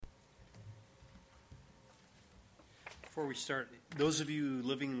Before we start, those of you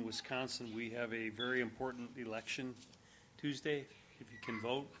living in Wisconsin, we have a very important election Tuesday. If you can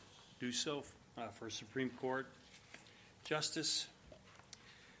vote, do so for Supreme Court Justice.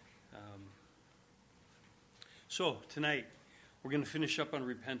 So tonight, we're going to finish up on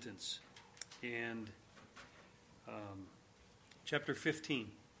repentance and chapter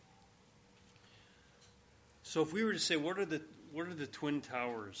 15. So if we were to say, what are the twin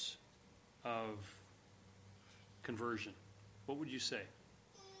towers of conversion? What would you say?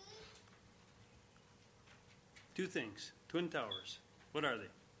 Two things. Twin towers. What are they?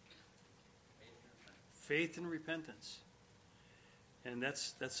 Faith and repentance. And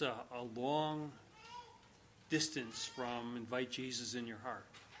that's a long distance from invite Jesus in your heart.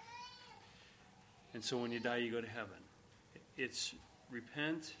 And so when you die, you go to heaven. It's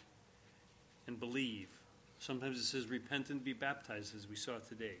repent and believe. Sometimes it says repent and be baptized, as we saw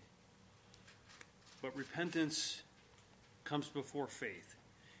today. But repentance comes before faith.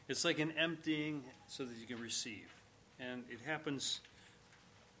 It's like an emptying so that you can receive. And it happens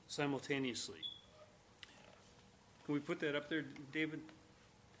simultaneously. Can we put that up there, David?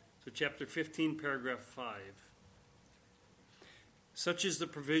 So chapter 15, paragraph 5. Such is the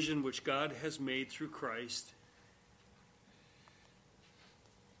provision which God has made through Christ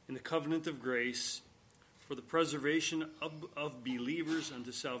in the covenant of grace for the preservation of believers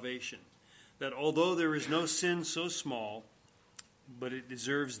unto salvation, that although there is no sin so small, but it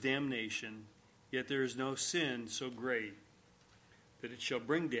deserves damnation, yet there is no sin so great that it shall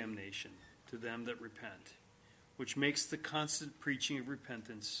bring damnation to them that repent, which makes the constant preaching of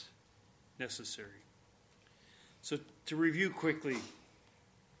repentance necessary. So to review quickly,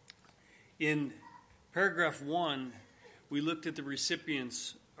 in paragraph 1, we looked at the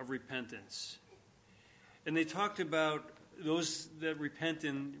recipients of repentance. And they talked about those that repent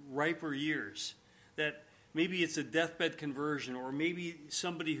in riper years, that maybe it's a deathbed conversion, or maybe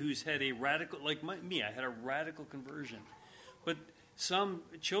somebody who's had a radical, like me, I had a radical conversion. But some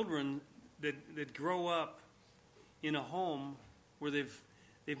children that grow up in a home where they've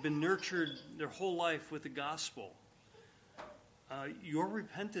been nurtured their whole life with the gospel, your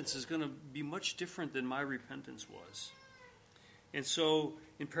repentance is going to be much different than my repentance was. And so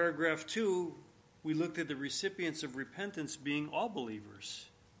in paragraph 2, we looked at the recipients of repentance being all believers,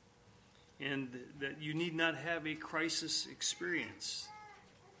 and that you need not have a crisis experience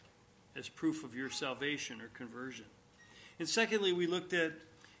as proof of your salvation or conversion. And secondly, we looked at,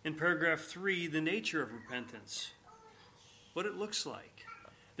 in paragraph 3, the nature of repentance, what it looks like.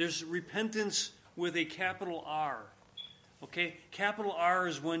 There's repentance with a capital R. Okay? Capital R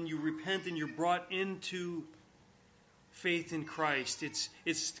is when you repent and you're brought into faith in Christ.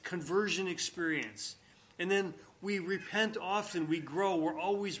 It's conversion experience. And then we repent often. We grow. We're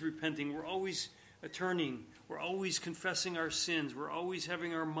always repenting. We're always turning. We're always confessing our sins. We're always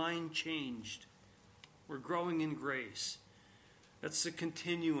having our mind changed. We're growing in grace. That's the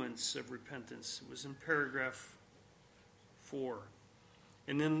continuance of repentance. It was in paragraph 4.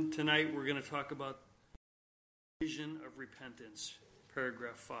 And then tonight we're going to talk about the vision of repentance,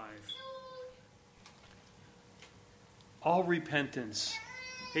 paragraph 5. All repentance.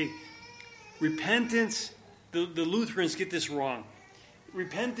 Hey, repentance, the Lutherans get this wrong.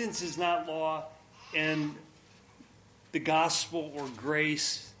 Repentance is not law, and the gospel or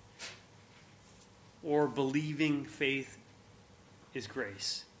grace or believing faith is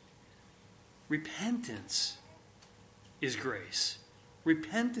grace. Repentance is grace.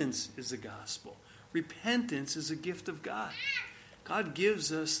 Repentance is the gospel. Repentance is a gift of God. God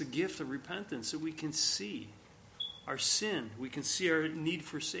gives us the gift of repentance so we can see our sin. We can see our need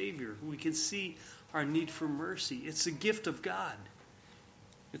for Savior. We can see our need for mercy. It's the gift of God.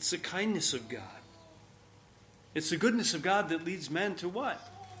 It's the kindness of God. It's the goodness of God that leads men to what?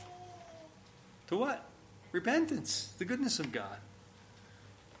 To what? Repentance. The goodness of God.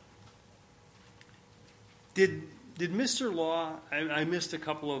 Did Mr. Law, I missed a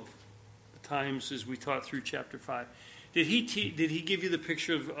couple of times as we taught through chapter 5, did he give you the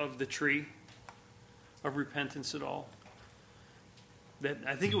picture of the tree of repentance at all? That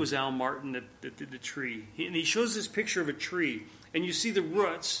I think it was Al Martin that did the tree. And he shows this picture of a tree, and you see the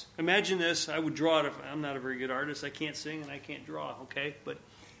roots. Imagine this. I would draw it. I'm not a very good artist. I can't sing and I can't draw, okay? But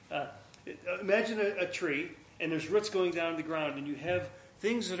imagine a tree, and there's roots going down to the ground, and you have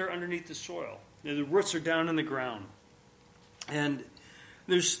things that are underneath the soil. The roots are down in the ground. And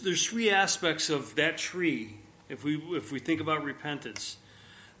there's 3 aspects of that tree if we think about repentance.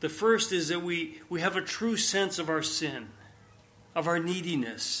 The first is that we have a true sense of our sin, of our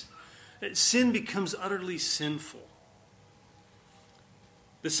neediness. Sin becomes utterly sinful.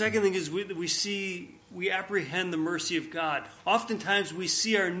 The second thing is we apprehend the mercy of God. Oftentimes we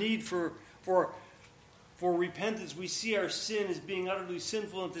see our need for repentance. We see our sin as being utterly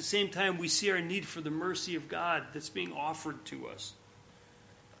sinful. At the same time, we see our need for the mercy of God that's being offered to us.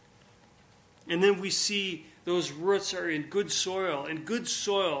 And then we see those roots are in good soil. And good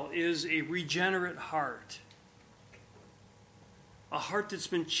soil is a regenerate heart. A heart that's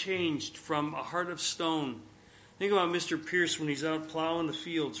been changed from a heart of stone. Think about Mr. Pierce when he's out plowing the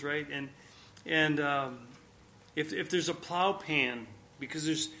fields, right? And if there's a plow pan, because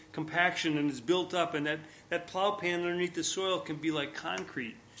there's compaction and it's built up, and that plow pan underneath the soil can be like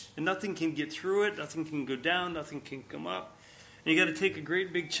concrete. And nothing can get through it, nothing can go down, nothing can come up. And you got to take a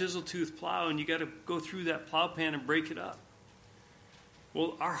great big chisel tooth plow and you got to go through that plow pan and break it up.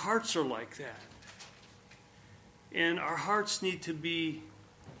 Well, our hearts are like that. And our hearts need to be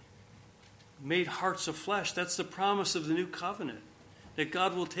made hearts of flesh. That's the promise of the new covenant. That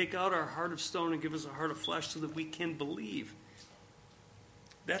God will take out our heart of stone and give us a heart of flesh so that we can believe.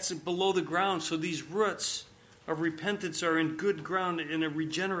 That's below the ground. So these roots of repentance are in good ground in a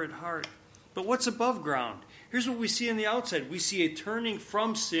regenerate heart. But what's above ground? Here's what we see on the outside. We see a turning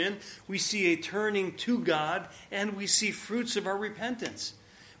from sin. We see a turning to God. And we see fruits of our repentance.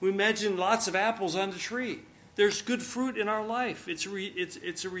 We imagine lots of apples on the tree. There's good fruit in our life. It's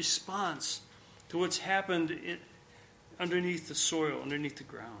a response to what's happened underneath the soil, underneath the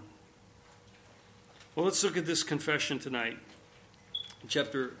ground. Well, let's look at this confession tonight.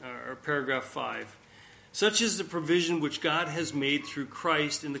 Paragraph 5. Such is the provision which God has made through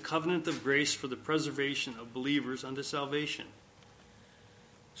Christ in the covenant of grace for the preservation of believers unto salvation.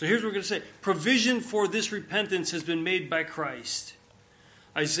 So here's what we're going to say. Provision for this repentance has been made by Christ.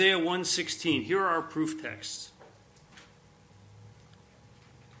 Isaiah 1:16. Here are our proof texts.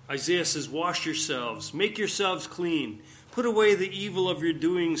 Isaiah says, wash yourselves, make yourselves clean, put away the evil of your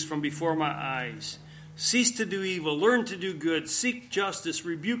doings from before my eyes. Cease to do evil, learn to do good, seek justice,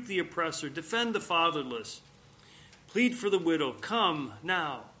 rebuke the oppressor, defend the fatherless, plead for the widow. Come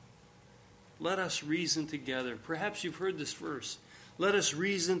now, let us reason together. Perhaps you've heard this verse. Let us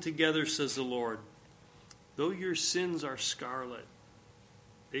reason together, says the Lord. Though your sins are scarlet,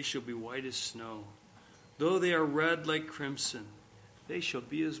 they shall be white as snow. Though they are red like crimson, they shall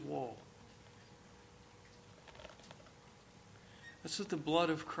be as wool. That's what the blood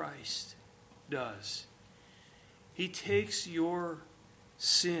of Christ does. He takes your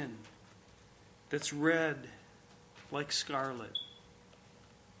sin that's red like scarlet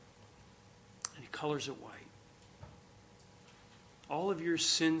and he colors it white. All of your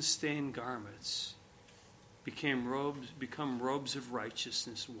sin-stained garments become robes of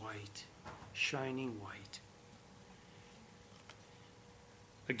righteousness, white, shining white.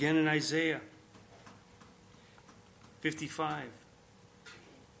 Again in Isaiah 55.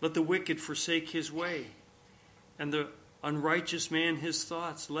 Let the wicked forsake his way, and the unrighteous man his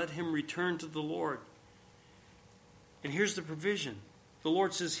thoughts. Let him return to the Lord. And here's the provision. The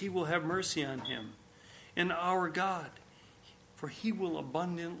Lord says he will have mercy on him, and our God, for he will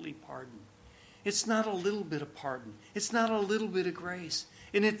abundantly pardon. It's not a little bit of pardon. It's not a little bit of grace.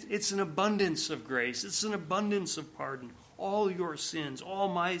 And it's an abundance of grace. It's an abundance of pardon. All your sins, all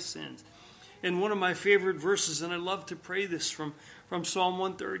my sins. And one of my favorite verses, and I love to pray this from Psalm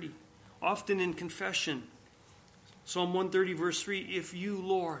 130, often in confession. Psalm 130, verse 3, if you,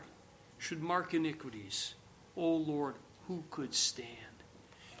 Lord, should mark iniquities, O Lord, who could stand?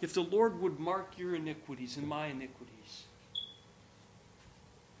 If the Lord would mark your iniquities and my iniquities,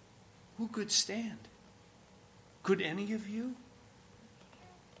 who could stand? Could any of you?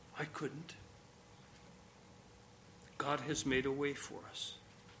 I couldn't. God has made a way for us.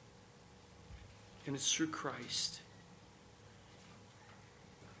 And it's through Christ.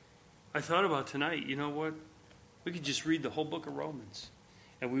 I thought about tonight, you know what? We could just read the whole book of Romans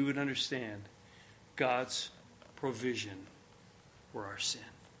and we would understand God's provision for our sin.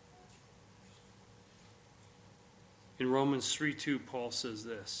 In Romans 3:2, Paul says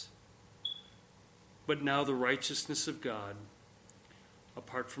this, but now the righteousness of God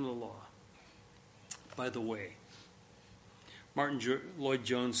apart from the law. By the way, Martin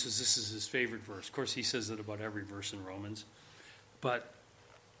Lloyd-Jones says this is his favorite verse. Of course, he says it about every verse in Romans. But,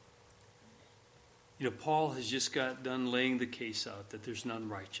 Paul has just got done laying the case out that there's none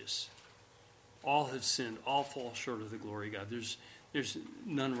righteous. All have sinned. All fall short of the glory of God. There's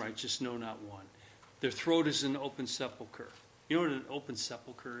none righteous, no, not one. Their throat is an open sepulcher. You know what an open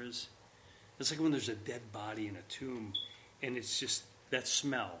sepulcher is? It's like when there's a dead body in a tomb, and it's just that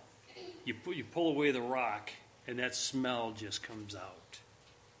smell. You pull away the rock, and that smell just comes out.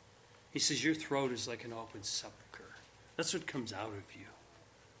 He says, your throat is like an open sepulcher. That's what comes out of you.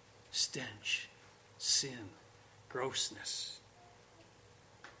 stench, sin, grossness.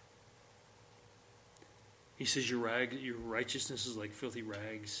 He says your righteousness is like filthy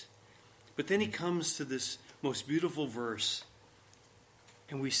rags. But then he comes to this most beautiful verse,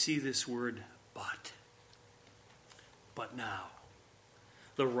 and we see this word, but. But now,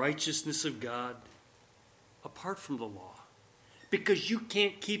 the righteousness of God apart from the law. Because you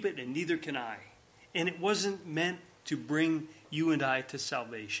can't keep it, and neither can I. And it wasn't meant to bring you and I to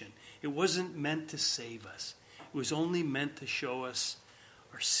salvation. It wasn't meant to save us. It was only meant to show us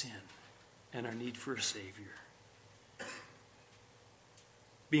our sin and our need for a Savior.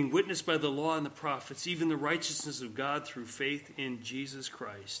 Being witnessed by the law and the prophets, even the righteousness of God through faith in Jesus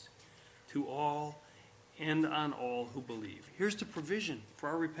Christ, to all and on all who believe. Here's the provision for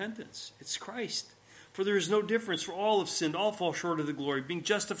our repentance. It's Christ. For there is no difference, for all have sinned, all fall short of the glory, being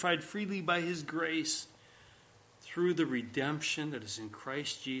justified freely by his grace through the redemption that is in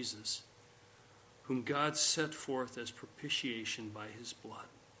Christ Jesus, whom God set forth as propitiation by his blood,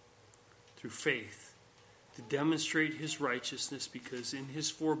 through faith, to demonstrate his righteousness, because in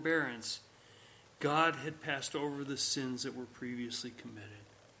his forbearance God had passed over the sins that were previously committed.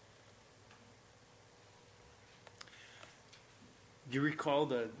 Do you recall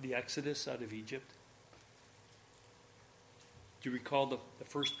the Exodus out of Egypt? Do you recall the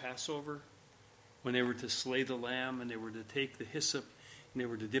first Passover? When they were to slay the lamb, and they were to take the hyssop, and they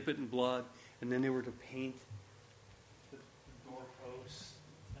were to dip it in blood, and then they were to paint the doorposts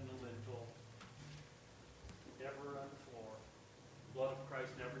and the lintel, never on the floor. The blood of Christ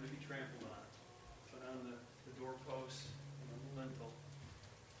never to be trampled on, but on the doorposts and on the lintel.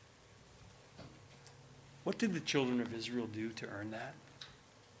 What did the children of Israel do to earn that?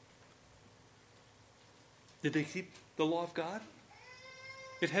 Did they keep the law of God?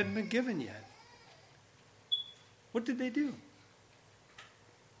 It hadn't been given yet. What did they do?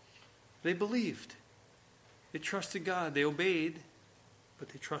 They believed. They trusted God. They obeyed, but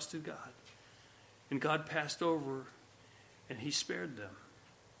they trusted God. And God passed over, and he spared them.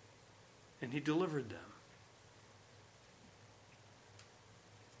 And he delivered them.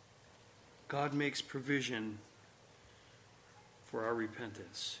 God makes provision for our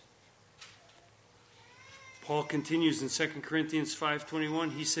repentance. Paul continues in 2 Corinthians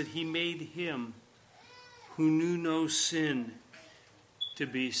 5:21. He said, he made him who knew no sin to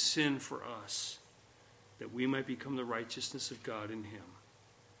be sin for us, that we might become the righteousness of God in him.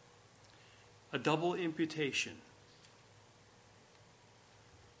 A double imputation.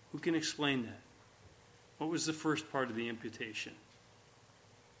 Who can explain that? What was the first part of the imputation?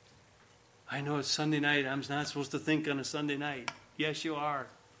 I know it's Sunday night. I'm not supposed to think on a Sunday night. Yes, you are.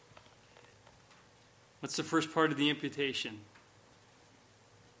 What's the first part of the imputation?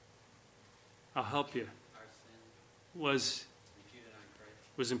 I'll help you. Our sin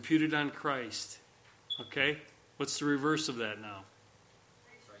was imputed on Christ. Okay? What's the reverse of that now?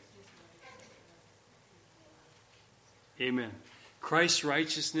 Amen. Christ's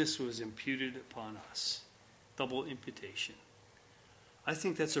righteousness was imputed upon us. Double imputation. I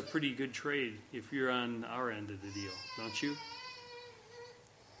think that's a pretty good trade if you're on our end of the deal, don't you?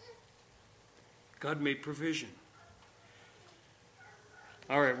 God made provision.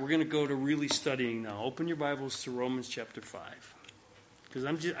 All right, we're going to go to really studying now. Open your Bibles to Romans chapter 5.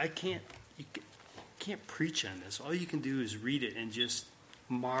 Because you can't preach on this. All you can do is read it and just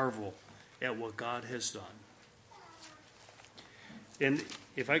marvel at what God has done. And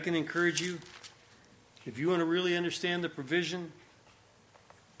if I can encourage you, if you want to really understand the provision,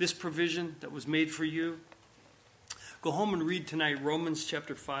 this provision that was made for you, go home and read tonight Romans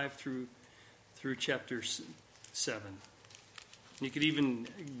chapter 5 through chapter 7. You could even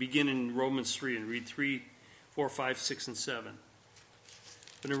begin in Romans 3 and read 3, 4, 5, 6, and 7.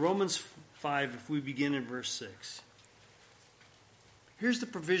 But in Romans 5, if we begin in verse 6, here's the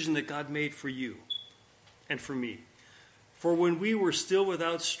provision that God made for you and for me. For when we were still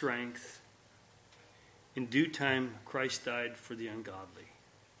without strength, in due time Christ died for the ungodly.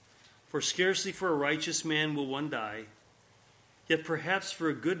 For scarcely for a righteous man will one die, yet perhaps for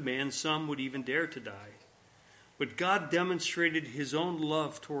a good man some would even dare to die. But God demonstrated his own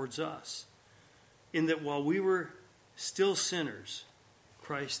love towards us, in that while we were still sinners,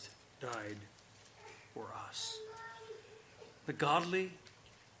 Christ died for us. The godly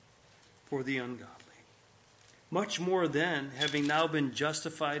for the ungodly. Much more then, having now been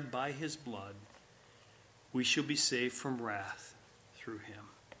justified by his blood, we shall be saved from wrath through him.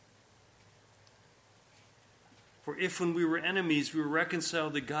 For if when we were enemies we were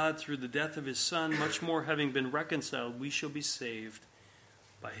reconciled to God through the death of his Son, much more having been reconciled we shall be saved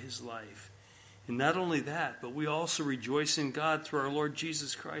by his life. And not only that, but we also rejoice in God through our Lord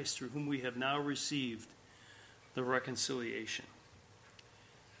Jesus Christ, through whom we have now received the reconciliation.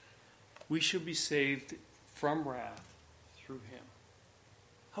 We should be saved from wrath through him.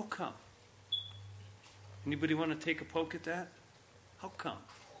 How come? Anybody want to take a poke at that? How come?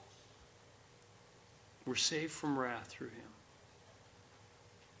 We're saved from wrath through him.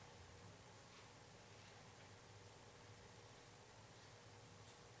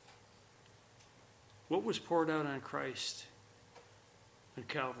 What was poured out on Christ on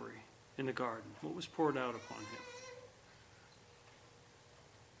Calvary in the garden? What was poured out upon him?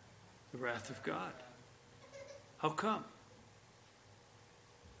 The wrath of God. How come?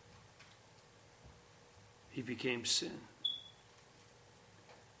 He became sin.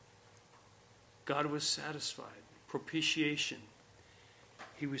 God was satisfied. Propitiation.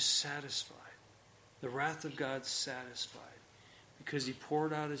 He was satisfied. The wrath of God satisfied because he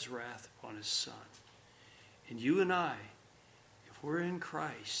poured out his wrath upon his Son. And you and I, if we're in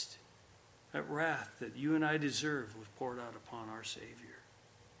Christ, that wrath that you and I deserve was poured out upon our Savior.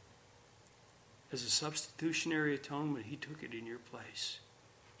 As a substitutionary atonement, he took it in your place.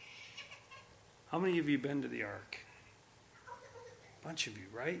 How many of you have been to the ark? A bunch of you,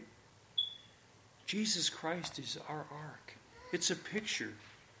 right? Jesus Christ is our ark. It's a picture.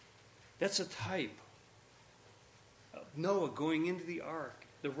 That's a type of Noah going into the ark.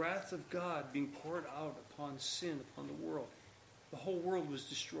 The wrath of God being poured out upon sin, upon the world. The whole world was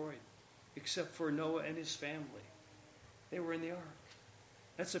destroyed, except for Noah and his family. They were in the ark.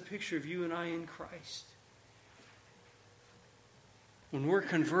 That's a picture of you and I in Christ. When we're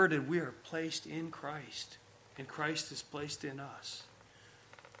converted, we are placed in Christ, and Christ is placed in us.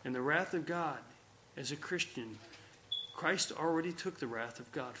 And the wrath of God, as a Christian, Christ already took the wrath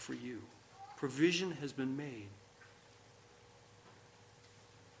of God for you. Provision has been made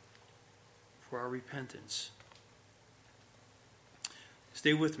for our repentance.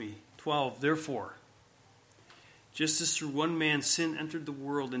 Stay with me. 12, therefore, just as through one man sin entered the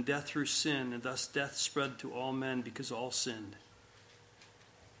world, and death through sin, and thus death spread to all men because all sinned.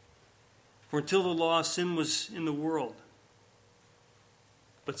 For until the law, sin was in the world.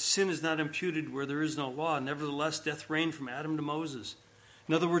 But sin is not imputed where there is no law. Nevertheless, death reigned from Adam to Moses.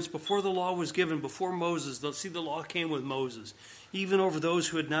 In other words, before the law was given, before Moses, the law came with Moses, even over those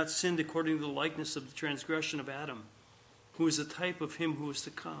who had not sinned according to the likeness of the transgression of Adam, who is a type of him who is to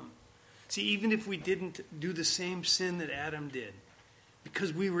come. See, even if we didn't do the same sin that Adam did,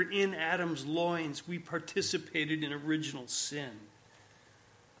 because we were in Adam's loins, we participated in original sin.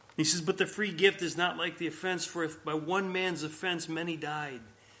 He says, but the free gift is not like the offense, for if by one man's offense many died,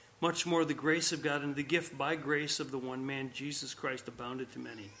 much more the grace of God and the gift by grace of the one man, Jesus Christ, abounded to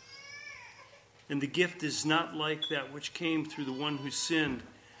many. And the gift is not like that which came through the one who sinned.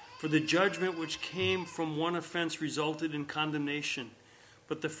 For the judgment which came from one offense resulted in condemnation,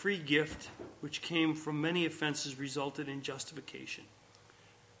 but the free gift which came from many offenses resulted in justification.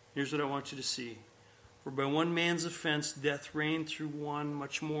 Here's what I want you to see. For by one man's offense death reigned through one,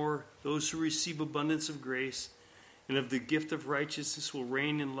 much more those who receive abundance of grace and of the gift of righteousness will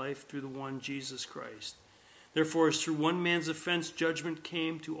reign in life through the one Jesus Christ. Therefore, as through one man's offense judgment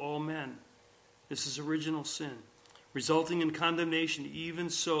came to all men. This is original sin, resulting in condemnation. Even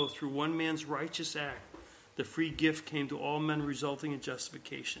so, through one man's righteous act, the free gift came to all men, resulting in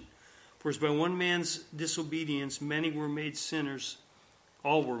justification. For as by one man's disobedience many were made sinners,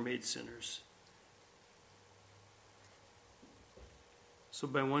 all were made sinners. So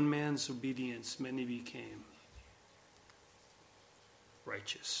by one man's obedience many became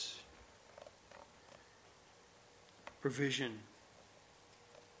righteous. Provision.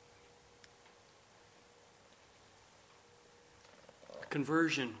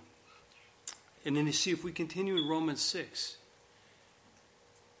 Conversion. And then you see, if we continue in Romans 6,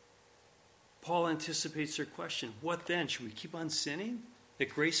 Paul anticipates their question. What then? Should we keep on sinning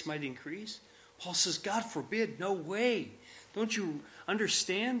that grace might increase? Paul says, God forbid, no way. Don't you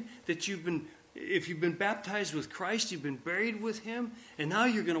understand that if you've been baptized with Christ, you've been buried with him, and now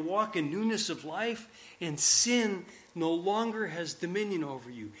you're going to walk in newness of life, and sin no longer has dominion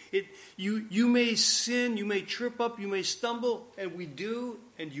over you. You may sin, you may trip up, you may stumble, and we do,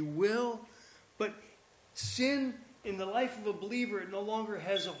 and you will, but sin in the life of a believer, it no longer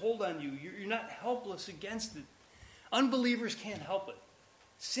has a hold on you. You're not helpless against it. Unbelievers can't help it.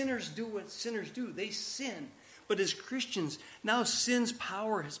 Sinners do what sinners do. They sin. But as Christians, now sin's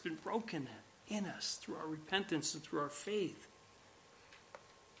power has been broken in us through our repentance and through our faith.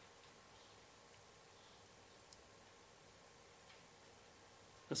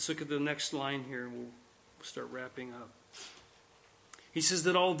 Let's look at the next line here and we'll start wrapping up. He says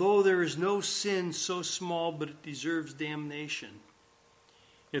that although there is no sin so small but it deserves damnation,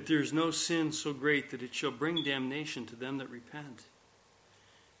 yet there is no sin so great that it shall bring damnation to them that repent.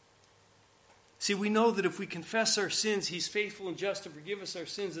 See, we know that if we confess our sins, He's faithful and just to forgive us our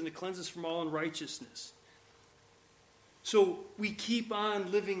sins and to cleanse us from all unrighteousness. So we keep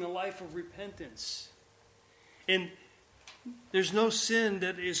on living a life of repentance. And there's no sin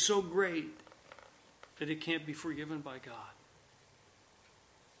that is so great that it can't be forgiven by God.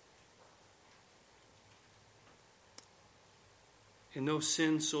 And no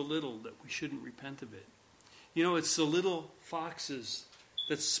sin so little that we shouldn't repent of it. You know, it's the little foxes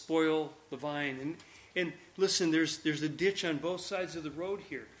that spoil the vine. And listen, there's a ditch on both sides of the road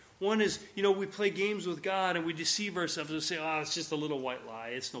here. One is, you know, we play games with God and we deceive ourselves and say, it's just a little white lie.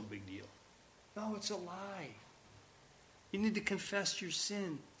 It's no big deal. No, it's a lie. You need to confess your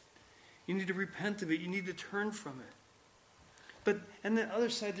sin. You need to repent of it. You need to turn from it. But on the other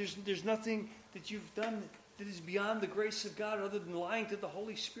side, there's nothing that you've done that is beyond the grace of God other than lying to the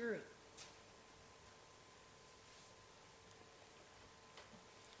Holy Spirit.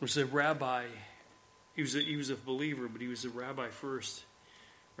 There was a rabbi. He was a believer, but he was a rabbi first.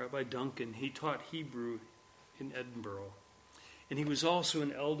 Rabbi Duncan. He taught Hebrew in Edinburgh. And he was also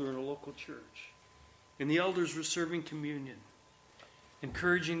an elder in a local church. And the elders were serving communion,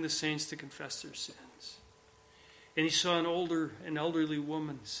 encouraging the saints to confess their sins. And he saw an elderly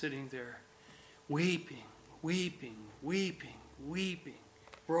woman sitting there, weeping,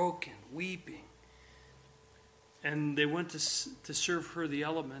 broken, weeping. And they went to serve her the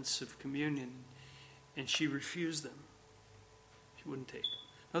elements of communion, and she refused them. She wouldn't take them.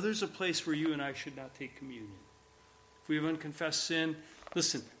 Now there's a place where you and I should not take communion. If we have unconfessed sin,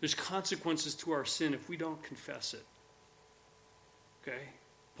 listen, there's consequences to our sin if we don't confess it. Okay?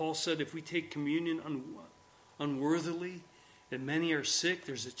 Paul said if we take communion unworthily, that many are sick,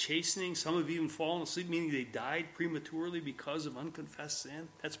 there's a chastening. Some have even fallen asleep, meaning they died prematurely because of unconfessed sin.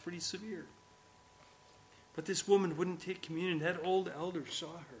 That's pretty severe. But this woman wouldn't take communion. That old elder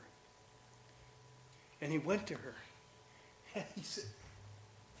saw her. And he went to her. And he said,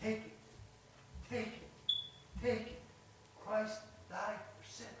 take it. Take it. Take it. Christ died for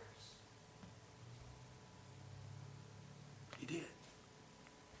sinners. He did.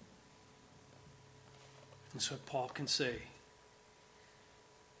 And so Paul can say,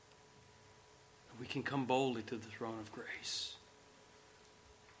 we can come boldly to the throne of grace.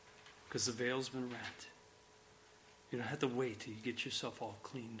 Because the veil's been rent. You don't have to wait till you get yourself all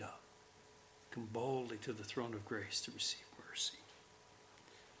cleaned up. Come boldly to the throne of grace to receive mercy.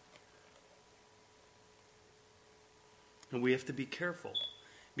 And we have to be careful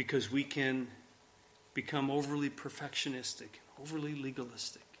because we can become overly perfectionistic, overly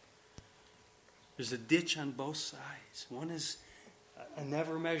legalistic. There's a ditch on both sides. One is I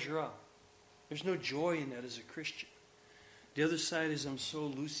never measure up. There's no joy in that as a Christian. The other side is I'm so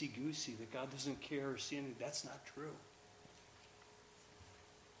loosey-goosey that God doesn't care or see anything. That's not true.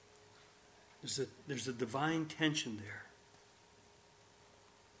 There's a divine tension there.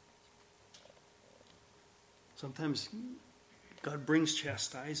 Sometimes God brings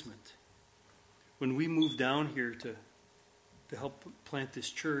chastisement. When we moved down here to help plant this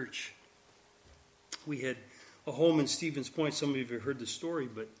church, we had a home in Stevens Point. Some of you have heard the story,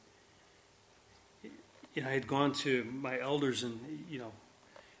 but I had gone to my elders and,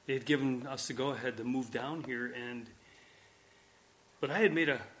 they had given us the go-ahead to move down here. But I had made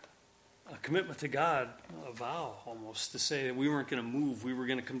a commitment to God, a vow almost, to say that we weren't going to move. We were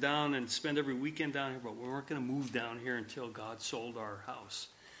going to come down and spend every weekend down here, but we weren't going to move down here until God sold our house.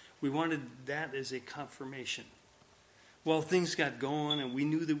 We wanted that as a confirmation. Well, things got going, and we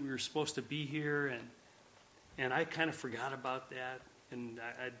knew that we were supposed to be here, and I kind of forgot about that. And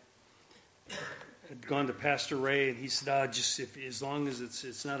I'd gone to Pastor Ray, and he said, just as long as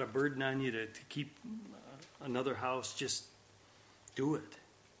it's not a burden on you to keep another house, just do it.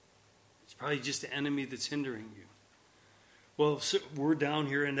 It's probably just the enemy that's hindering you. Well, so we're down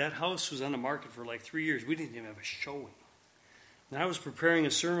here, and that house was on the market for like 3 years. We didn't even have a showing. And I was preparing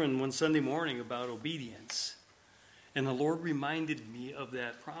a sermon one Sunday morning about obedience, and the Lord reminded me of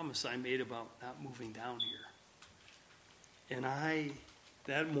that promise I made about not moving down here. And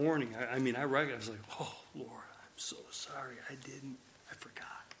that morning, I was like, oh, Lord, I'm so sorry. I forgot.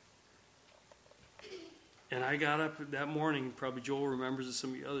 And I got up that morning, probably Joel remembers it,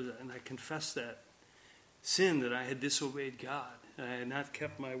 some of the others, and I confessed that sin that I had disobeyed God, and I had not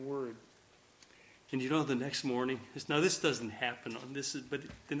kept my word. And the next morning, now this doesn't happen on this, but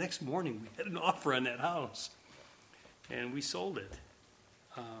the next morning we had an offer on that house, and we sold it.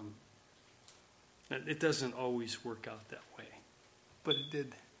 It doesn't always work out that way. but it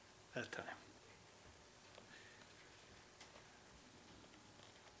did that time.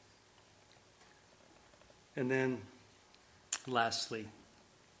 And then, lastly,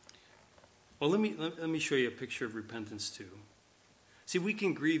 well, let me show you a picture of repentance too. See, we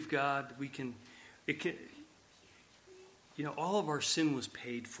can grieve God. All of our sin was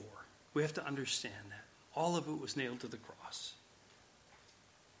paid for. We have to understand that. All of it was nailed to the cross.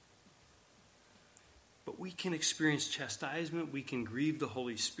 But we can experience chastisement. We can grieve the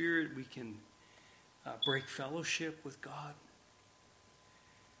Holy Spirit. We can break fellowship with God.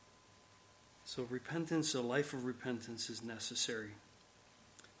 So repentance, a life of repentance is necessary.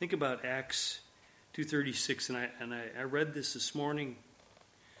 Think about Acts 2:36, and I read this morning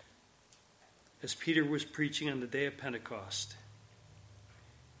as Peter was preaching on the day of Pentecost.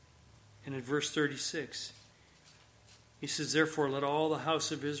 And in verse 36, he says, "Therefore let all the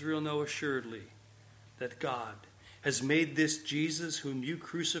house of Israel know assuredly that God has made this Jesus whom you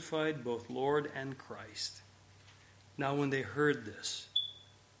crucified both Lord and Christ." Now when they heard this,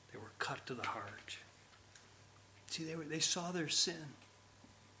 they were cut to the heart. See, they saw their sin.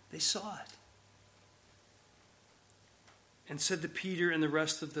 They saw it. And said to Peter and the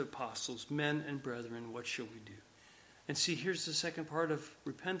rest of the apostles, "Men and brethren, what shall we do?" And see, here's the second part of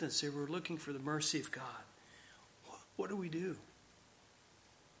repentance. They were looking for the mercy of God. What do we do?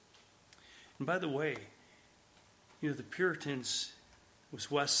 And by the way, the Puritans,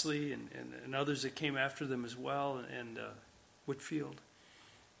 was Wesley and others that came after them as well, and Whitefield,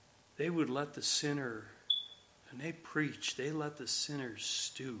 they would let the sinner, and they preached, they let the sinners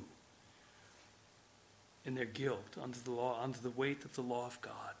stew in their guilt under the law, under the weight of the law of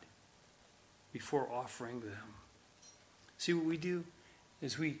God before offering them. See, what we do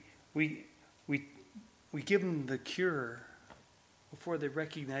is we give them the cure before they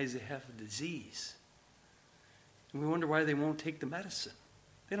recognize they have a disease. And we wonder why they won't take the medicine.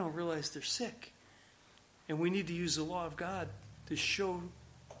 They don't realize they're sick. And we need to use the law of God to show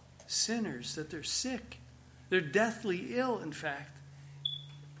sinners that they're sick. They're deathly ill, in fact.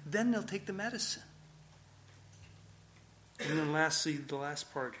 Then they'll take the medicine. And then lastly, the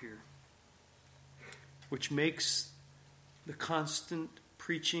last part here, which makes the constant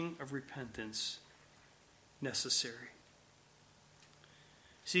preaching of repentance necessary.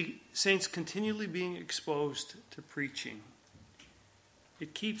 See, saints, continually being exposed to preaching,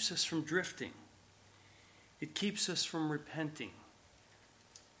 it keeps us from drifting. It keeps us from repenting.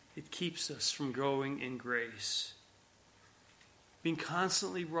 It keeps us from growing in grace. Being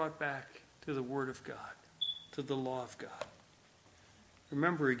constantly brought back to the Word of God, to the law of God.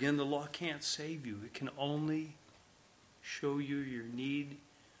 Remember again, the law can't save you. It can only show you your need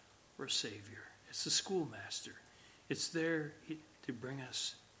for a Savior. It's the schoolmaster. It's there to bring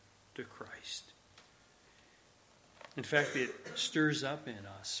us to Christ. In fact, it stirs up in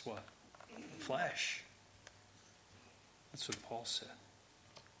us what? Flesh. That's what Paul said.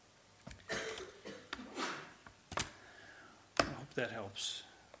 I hope that helps.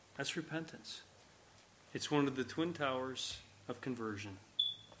 That's repentance. It's one of the twin towers of conversion.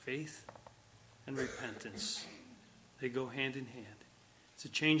 Faith and repentance. They go hand in hand. It's a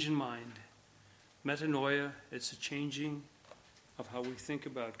change in mind. Metanoia, it's a changing of how we think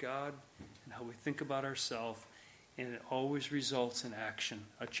about God and how we think about ourselves, and it always results in action,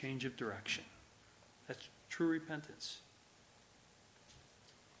 a change of direction. That's true repentance.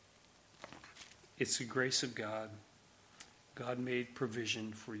 It's the grace of God. God made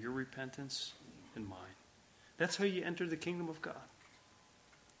provision for your repentance and mine. That's how you enter the kingdom of God.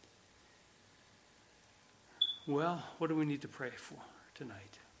 Well, what do we need to pray for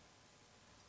tonight?